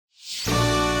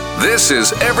This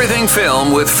is Everything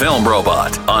Film with Film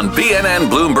Robot on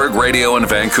BNN Bloomberg Radio in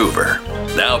Vancouver.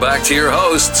 Now back to your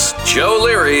hosts, Joe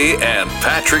Leary and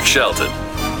Patrick Shelton.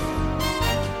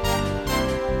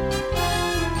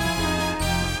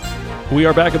 We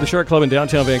are back at the Shark Club in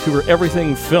downtown Vancouver.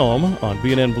 Everything Film on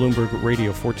BNN Bloomberg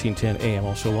Radio 1410 AM,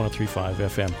 also 103.5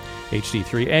 FM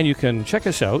HD3. And you can check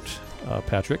us out,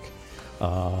 Patrick.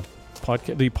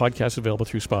 The podcast is available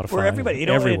through Spotify. We're everybody.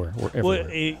 Everywhere. We're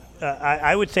everywhere.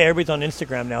 I would say everybody's on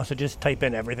Instagram now, so just type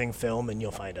in Everything Film and you'll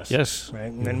find us. Yes. Right?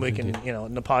 And then we can,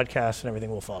 and the podcast and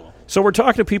everything will follow. So we're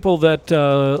talking to people that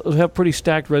have pretty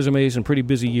stacked resumes and pretty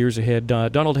busy years ahead.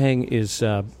 Donald Heng is,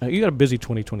 you got a busy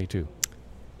 2022.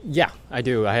 Yeah, I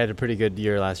do. I had a pretty good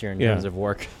year last year in terms of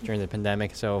work during the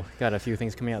pandemic, so got a few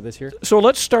things coming out this year. So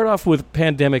let's start off with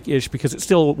pandemic-ish, because it's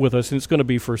still with us and it's going to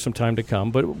be for some time to come.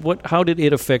 But how did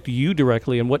it affect you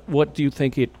directly, and what do you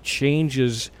think it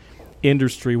changes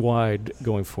industry-wide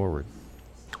going forward?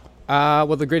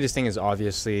 Well, the greatest thing is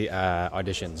obviously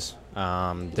auditions.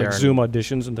 Like Zoom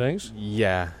auditions and things?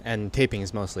 Yeah, and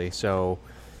tapings mostly. So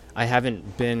I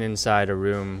haven't been inside a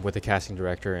room with a casting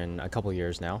director in a couple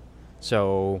years now.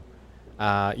 So,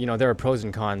 there are pros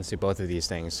and cons to both of these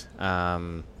things.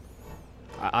 I've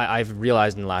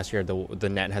realized in the last year the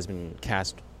net has been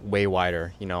cast way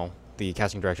wider. The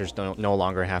casting directors no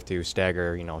longer have to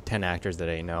stagger, 10 actors that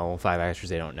they know, 5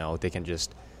 actors they don't know. They can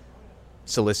just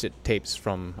solicit tapes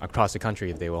from across the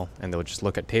country, if they will, and they'll just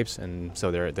look at tapes. And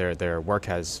so their work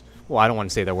has, I don't want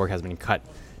to say their work has been cut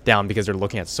down because they're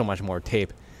looking at so much more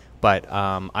tape. But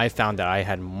I found that I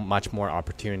had much more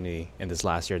opportunity in this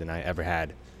last year than I ever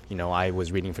had. I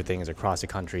was reading for things across the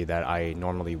country that I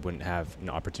normally wouldn't have an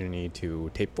opportunity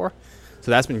to tape for. So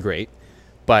that's been great.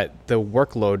 But the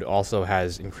workload also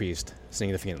has increased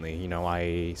significantly.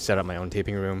 I set up my own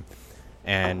taping room,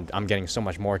 and I'm getting so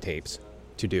much more tapes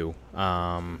to do.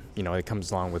 It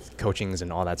comes along with coachings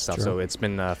and all that stuff. Sure. So it's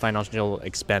been a financial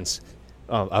expense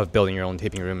of building your own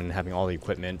taping room and having all the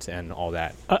equipment and all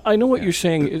that. I know what you're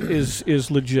saying is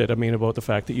legit. I mean, about the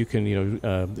fact that you can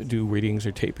do readings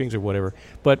or tapings or whatever.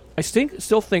 But I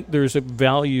still think there's a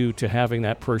value to having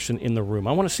that person in the room.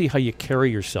 I want to see how you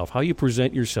carry yourself, how you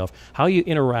present yourself, how you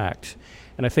interact.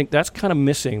 And I think that's kind of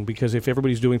missing, because if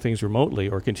everybody's doing things remotely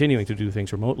or continuing to do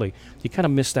things remotely, you kind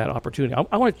of miss that opportunity.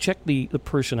 I want to check the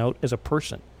person out as a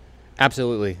person.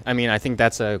 Absolutely. I mean, I think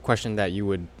that's a question that you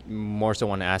would more so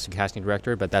want to ask a casting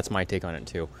director, but that's my take on it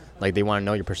too. Like, they want to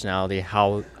know your personality,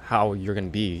 how you're going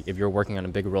to be if you're working on a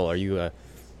big role. Are you a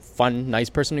fun, nice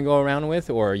person to go around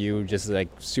with, or are you just like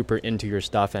super into your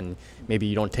stuff and maybe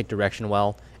you don't take direction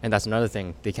well? And that's another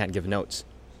thing. They can't give notes.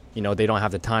 They don't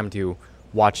have the time to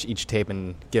watch each tape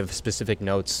and give specific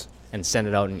notes and send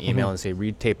it out in an email and say,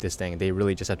 retape this thing. They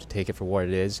really just have to take it for what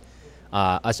it is.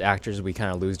 Us actors, we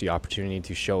kind of lose the opportunity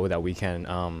to show that we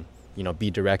can, be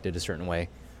directed a certain way.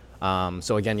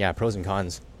 So again, pros and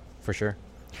cons, for sure.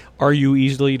 Are you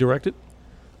easily directed?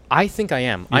 I think I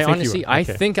am. I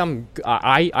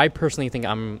personally think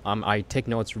I take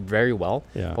notes very well.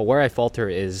 Yeah. But where I falter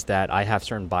is that I have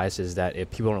certain biases that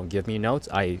if people don't give me notes,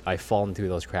 I fall into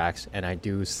those cracks and I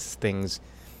do things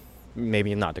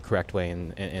maybe not the correct way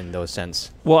in those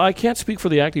sense. Well, I can't speak for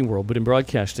the acting world, but in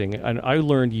broadcasting, and I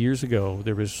learned years ago,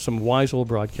 there was some wise old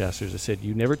broadcasters that said,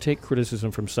 you never take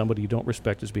criticism from somebody you don't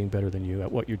respect as being better than you at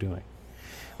what you're doing.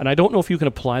 And I don't know if you can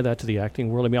apply that to the acting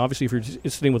world. I mean, obviously, if you're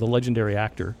sitting with a legendary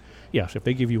actor, yes, if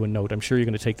they give you a note, I'm sure you're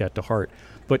going to take that to heart.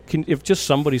 But if just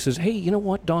somebody says, hey, you know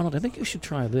what, Donald, I think you should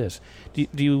try this,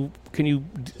 can you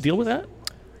deal with that?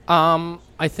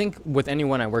 I think with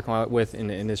anyone I work with in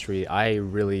the industry, I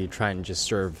really try and just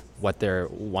serve what they're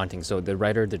wanting. So the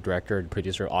writer, the director, the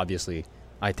producer, obviously,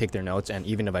 I take their notes, and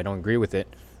even if I don't agree with it,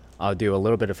 I'll do a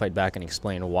little bit of fight back and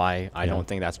explain why I don't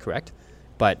think that's correct.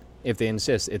 But if they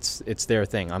insist, it's their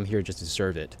thing. I'm here just to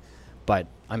serve it. But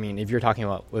I mean, if you're talking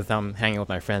about hanging with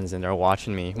my friends and they're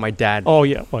watching me, my dad.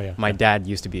 My dad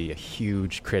used to be a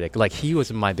huge critic. Like, he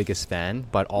was my biggest fan,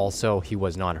 but also he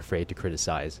was not afraid to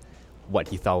criticize what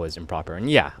he thought was improper.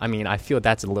 And I mean, I feel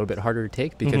that's a little bit harder to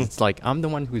take because it's like, I'm the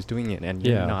one who's doing it and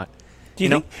you're not. Do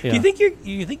you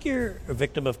think you're a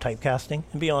victim of typecasting?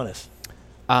 And be honest.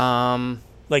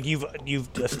 Like, you've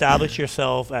established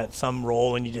yourself at some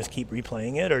role and you just keep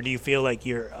replaying it, or do you feel like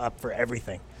you're up for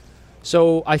everything?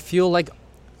 So I feel like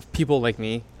people like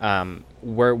me,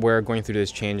 we're going through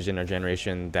this change in our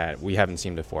generation that we haven't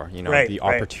seen before. The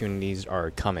opportunities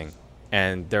are coming.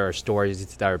 And there are stories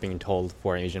that are being told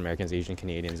for Asian Americans, Asian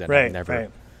Canadians that have never. Right.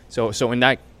 So in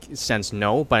that sense,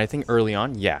 no. But I think early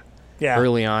on, yeah.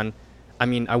 Early on, I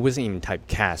mean, I wasn't even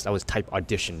typecast. I was type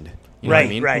auditioned. You know what I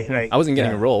mean? Right. I wasn't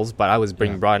getting roles, but I was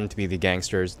being brought in to be the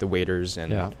gangsters, the waiters,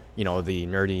 and the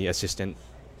nerdy assistant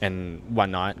and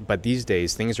whatnot. But these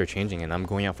days, things are changing, and I'm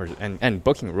going out for and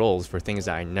booking roles for things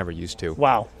that I never used to.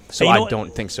 Wow. So I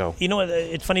don't think so. You know what?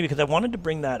 It's funny because I wanted to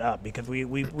bring that up because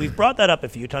we've brought that up a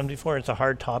few times before. It's a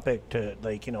hard topic to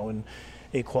and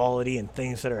equality and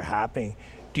things that are happening.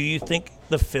 Do you think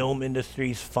the film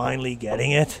industry is finally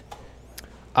getting it?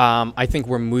 I think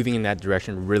we're moving in that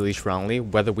direction really strongly.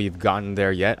 Whether we've gotten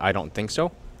there yet, I don't think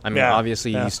so. I mean,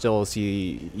 obviously, you still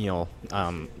see,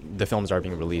 the films that are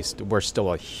being released. We're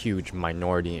still a huge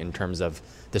minority in terms of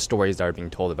the stories that are being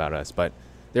told about us. But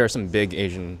there are some big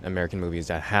Asian American movies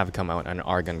that have come out and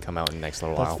are going to come out in the next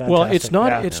little while. Fantastic.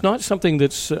 Well, it's not something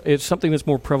that's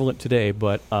more prevalent today.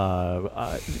 But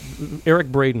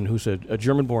Eric Braeden, who's a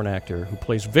German-born actor who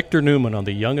plays Victor Newman on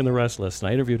The Young and the Restless, and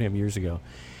I interviewed him years ago,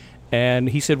 and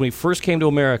he said when he first came to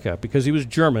America, because he was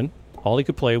German, all he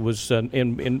could play was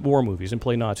in war movies and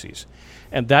play Nazis.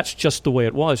 And that's just the way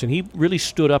it was. And he really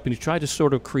stood up and he tried to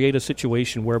sort of create a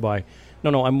situation whereby,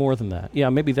 no, I'm more than that. Yeah,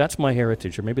 maybe that's my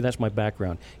heritage or maybe that's my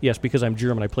background. Yes, because I'm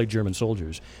German, I play German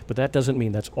soldiers. But that doesn't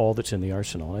mean that's all that's in the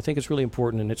arsenal. And I think it's really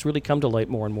important, and it's really come to light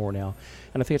more and more now.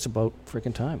 And I think it's about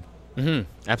freaking time. Mm-hmm.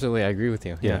 Absolutely, I agree with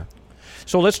you. Yeah.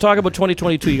 So let's talk about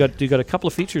 2022. You got a couple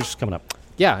of features coming up.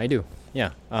 Yeah, I do.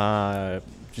 Yeah.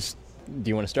 Do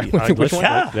you want to start with which one?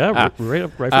 Right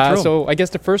for throw. So I guess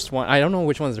the first one, I don't know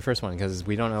which one's the first one because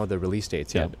we don't know the release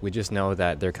dates yet. We just know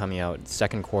that they're coming out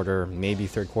second quarter, maybe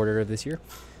third quarter of this year.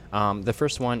 The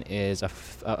first one is a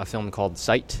film called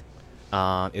Sight.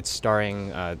 It's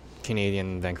starring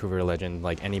Canadian Vancouver legend,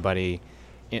 like anybody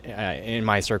in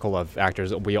my circle of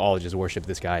actors. We all just worship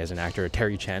this guy as an actor,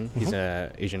 Terry Chen. He's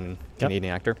an Asian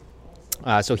Canadian actor.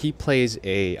 So he plays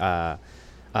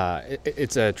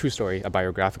it's a true story, a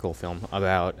biographical film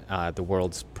about the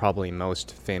world's probably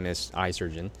most famous eye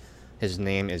surgeon. His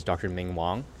name is Dr. Ming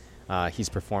Wong. He's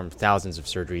performed thousands of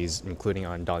surgeries, including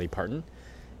on Dolly Parton.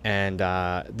 And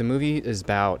the movie is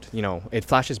about, it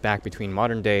flashes back between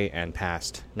modern day and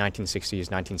past, 1960s,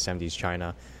 1970s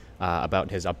China,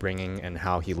 about his upbringing and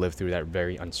how he lived through that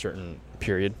very uncertain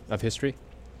period of history.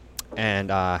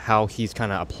 And how he's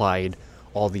kind of applied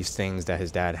all these things that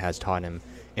his dad has taught him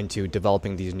into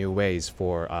developing these new ways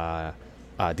for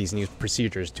these new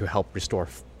procedures to help restore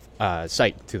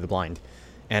sight to the blind.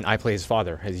 And I play his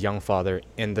father, his young father,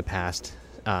 in the past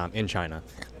in China.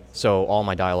 So all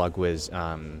my dialogue was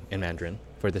in Mandarin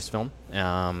for this film.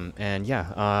 Greg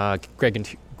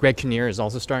Kinnear is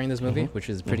also starring in this movie, which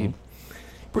is pretty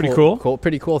cool.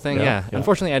 Pretty cool thing, yeah.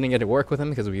 Unfortunately, I didn't get to work with him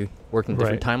because we worked in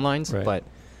different timelines. Right. But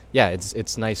yeah,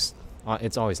 it's nice.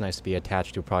 It's always nice to be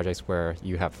attached to projects where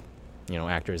you have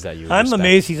actors that you respect.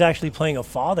 Amazed he's actually playing a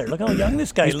father. Look how young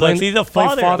this guy looks. He's a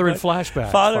father. Father in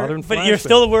flashback. But you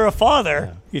still were a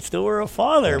father. Yeah. You still were a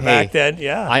father back then.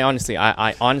 Yeah. I honestly,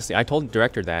 I told the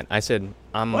director that. I said,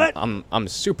 I'm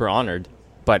super honored.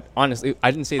 But honestly,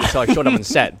 I didn't say this until I showed up on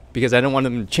set because I didn't want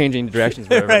them changing directions.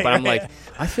 Or whatever. But I'm like,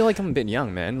 I feel like I'm a bit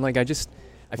young, man. Like I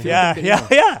feel like I'm a bit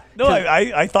young. No,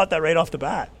 I thought that right off the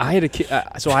bat. I had a kid.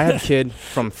 So I had a kid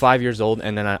from 5 years old,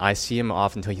 and then I see him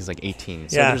off until he's like 18.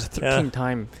 So there's a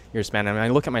 13-time year span. I mean, I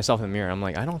look at myself in the mirror. I'm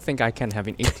like, I don't think I can have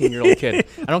an 18-year-old kid.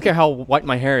 I don't care how white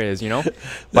my hair is,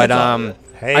 But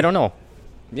I don't know.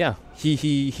 Yeah,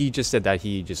 he just said that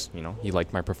he just he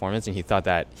liked my performance, and he thought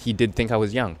that he did think I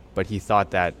was young, but he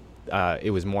thought that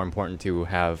it was more important to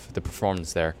have the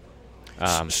performance there.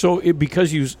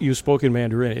 Because you spoke in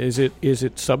Mandarin, is it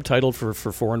subtitled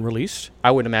for foreign release?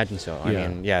 I would imagine so. I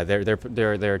mean,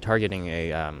 they're targeting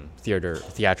a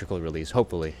theatrical release,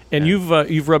 hopefully. And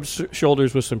you've rubbed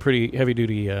shoulders with some pretty heavy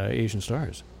duty Asian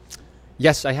stars.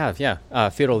 Yes, I have. Yeah,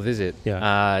 Fatal Visit.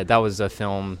 Yeah, that was a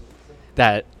film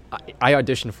that I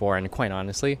auditioned for, and quite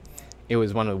honestly, it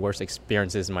was one of the worst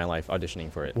experiences in my life auditioning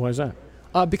for it. Why is that?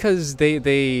 Because they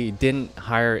didn't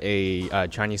hire a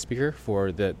Chinese speaker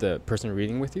for the person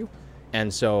reading with you.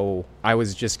 And so I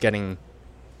was just getting,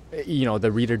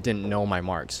 the reader didn't know my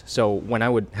marks. So when I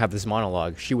would have this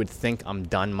monologue, she would think I'm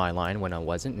done my line when I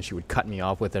wasn't, and she would cut me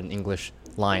off with an English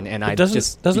line, and I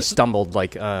just stumbled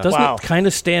like... doesn't it kind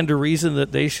of stand to reason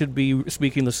that they should be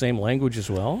speaking the same language as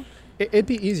well? It'd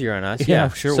be easier on us. Yeah,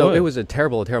 sure so would. It was a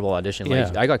terrible audition.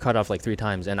 Like, I got cut off like 3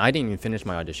 times, and I didn't even finish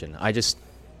my audition. I just...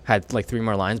 had like 3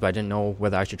 more lines, but I didn't know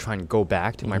whether I should try and go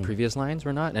back to my previous lines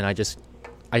or not. And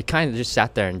I kind of just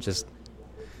sat there and just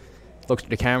looked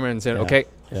at the camera and said, okay.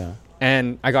 Yeah.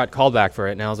 And I got called back for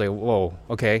it, and I was like, whoa,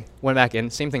 okay. Went back in,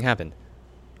 same thing happened.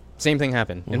 Same thing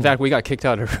happened. In fact, we got kicked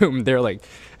out of a room. They're like,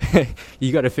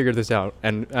 you got to figure this out.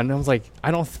 And I was like,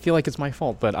 I don't feel like it's my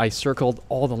fault, but I circled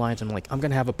all the lines. I'm like, I'm going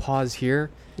to have a pause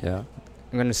here. Yeah.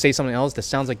 I'm going to say something else that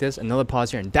sounds like this, another pause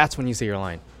here, and that's when you say your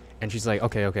line. And she's like,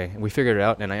 okay. And we figured it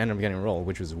out, and I ended up getting a role,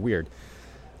 which was weird.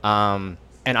 And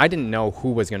I didn't know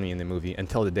who was going to be in the movie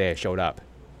until the day I showed up.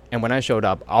 And when I showed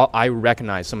up, I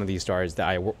recognized some of these stars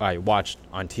that I watched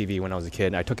on TV when I was a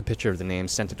kid. I took a picture of the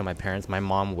names, sent it to my parents. My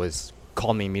mom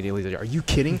called me immediately. Like, are you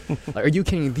kidding? Like, are you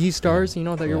kidding? These stars, you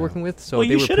know, that you're working with? So well,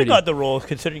 they you were should have got the role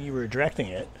considering you were directing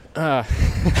it. Yeah.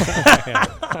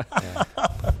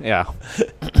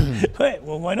 Right,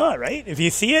 well, why not, right? If you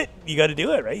see it, you got to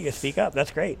do it, right? You got to speak up.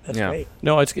 That's great. That's great.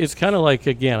 No, it's kind of like,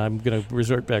 again, I'm going to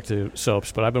resort back to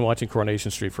soaps, but I've been watching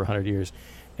Coronation Street for 100 years.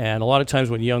 And a lot of times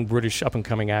when young British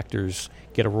up-and-coming actors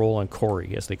get a role on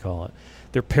Corrie, as they call it,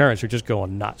 their parents are just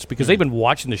going nuts because they've been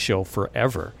watching the show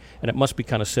forever. And it must be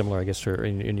kind of similar, I guess,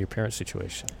 in your parents'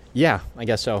 situation. Yeah, I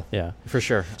guess so. Yeah, for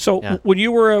sure. So when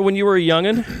you were a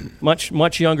youngin',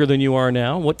 much younger than you are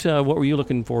now, what were you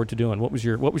looking forward to doing? What was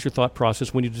your thought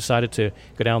process when you decided to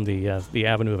go down the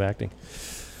avenue of acting?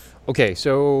 Okay,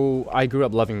 so I grew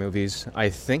up loving movies. I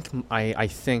think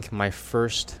my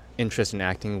first interest in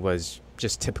acting was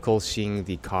just typical seeing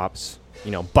the cops, you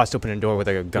know, bust open a door with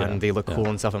a gun. They look cool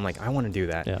and stuff. I'm like, I want to do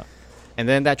that. Yeah. And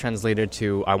then that translated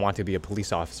to I want to be a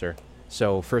police officer.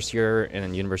 So first year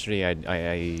in university,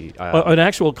 an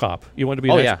actual cop. You wanted to be?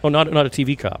 Not a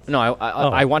TV cop. No,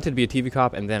 I wanted to be a TV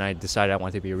cop, and then I decided I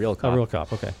wanted to be a real cop. A real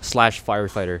cop, okay. /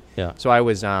 firefighter. Yeah. So I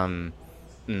was I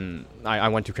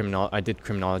went to I did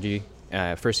criminology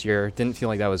first year. Didn't feel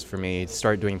like that was for me.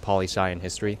 Started doing poli-sci and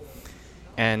history.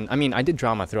 And I mean, I did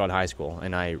drama throughout high school,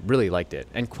 and I really liked it.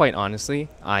 And quite honestly,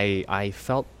 I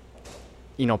felt,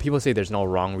 you know, people say there's no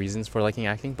wrong reasons for liking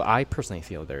acting, but I personally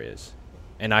feel there is.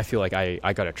 And I feel like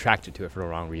I got attracted to it for the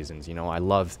wrong reasons. You know, I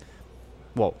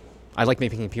like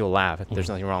making people laugh. There's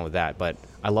nothing wrong with that, but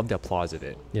I love the applause of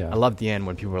it. Yeah. I loved the end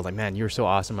when people were like, man, you're so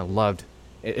awesome. I loved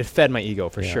it. It fed my ego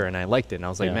for sure, and I liked it. And I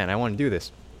was like, man, I want to do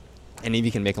this. And if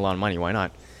you can make a lot of money, why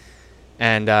not?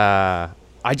 And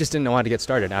I just didn't know how to get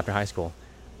started after high school.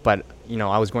 But, you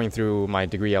know, I was going through my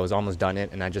degree. I was almost done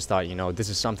it. And I just thought, you know, this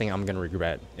is something I'm going to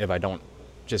regret if I don't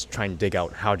just try and dig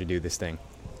out how to do this thing.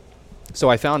 So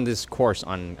I found this course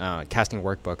on casting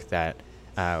workbook that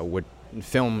would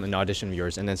film an audition of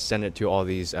yours and then send it to all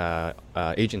these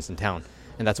agents in town.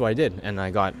 And that's what I did. And I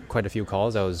got quite a few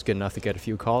calls. I was good enough to get a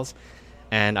few calls.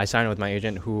 And I signed with my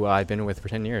agent, who I've been with for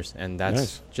 10 years. And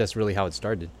that's just really how it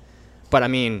started. But, I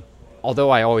mean,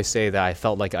 although I always say that I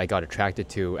felt like I got attracted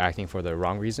to acting for the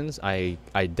wrong reasons, I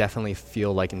definitely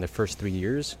feel like in the first 3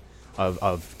 years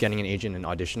of getting an agent and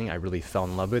auditioning, I really fell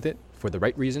in love with it for the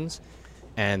right reasons.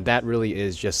 And that really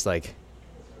is just like,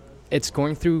 it's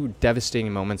going through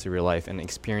devastating moments of your life and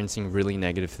experiencing really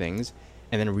negative things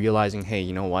and then realizing, hey,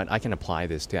 you know what, I can apply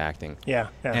this to acting. Yeah.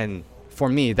 And for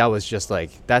me, that was just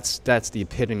like, that's the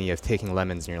epitome of taking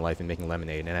lemons in your life and making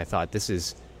lemonade. And I thought, this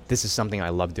is something I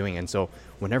love doing. And so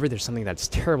whenever there's something that's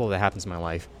terrible that happens in my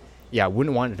life, I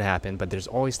wouldn't want it to happen, but there's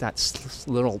always that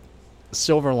little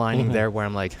silver lining there where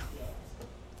I'm like,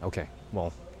 okay,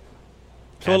 well.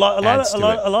 So a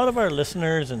lot of our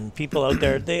listeners and people out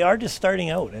there, they are just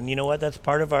starting out, and you know what? That's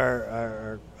part of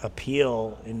our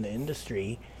appeal in the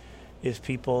industry, is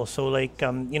people. So like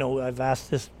you know, I've asked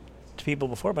this to people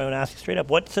before, but I want to ask you straight up: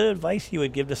 what's the advice you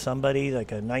would give to somebody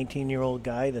like a 19-year-old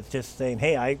guy that's just saying,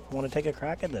 "Hey, I want to take a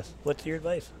crack at this"? What's your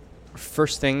advice?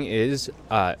 First thing is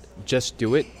just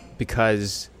do it,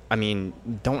 because I mean,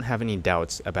 don't have any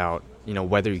doubts about, you know,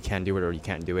 whether you can do it or you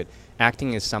can't do it.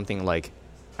 Acting is something like,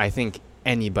 I think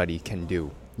anybody can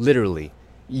do. Literally,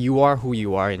 you are who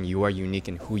you are, and you are unique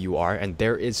in who you are, and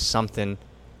there is something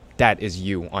that is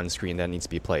you on screen that needs to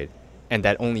be played, and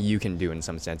that only you can do in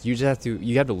some sense. You have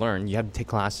to learn, you have to take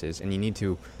classes, and you need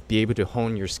to be able to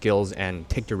hone your skills and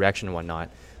take direction and whatnot.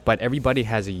 But everybody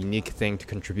has a unique thing to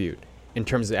contribute in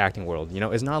terms of the acting world. You know,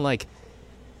 it's not like,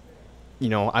 you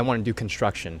know, I want to do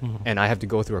construction and I have to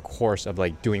go through a course of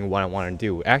like doing what I want to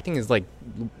do. Acting is like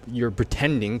you're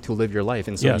pretending to live your life,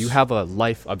 and so you have a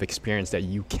life of experience that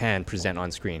you can present on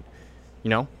screen.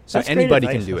 You know, so that's anybody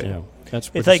can do it. Yeah.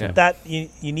 It's like that. You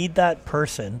need that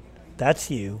person. That's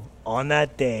you on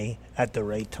that day at the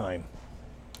right time.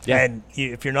 Yeah. And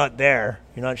if you're not there,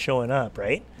 you're not showing up,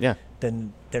 right? Yeah.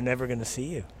 Then they're never going to see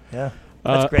you. Yeah.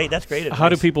 That's great. That's great advice. How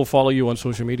do people follow you on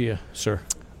social media, sir?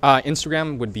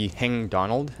 Instagram would be Heng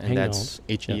Donald, and that's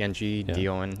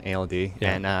HENGDONALD.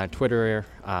 Yeah. And Twitter,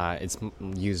 it's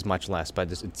used much less,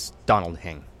 but it's Donald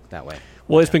Heng. that way.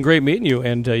 Well, it's been great meeting you,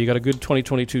 and you got a good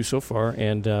 2022 so far,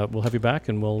 and we'll have you back,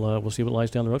 and we'll see what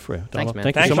lies down the road for you. Thanks, man.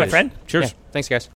 Thank Thanks, you so my much. friend. Cheers. Yeah, thanks, guys.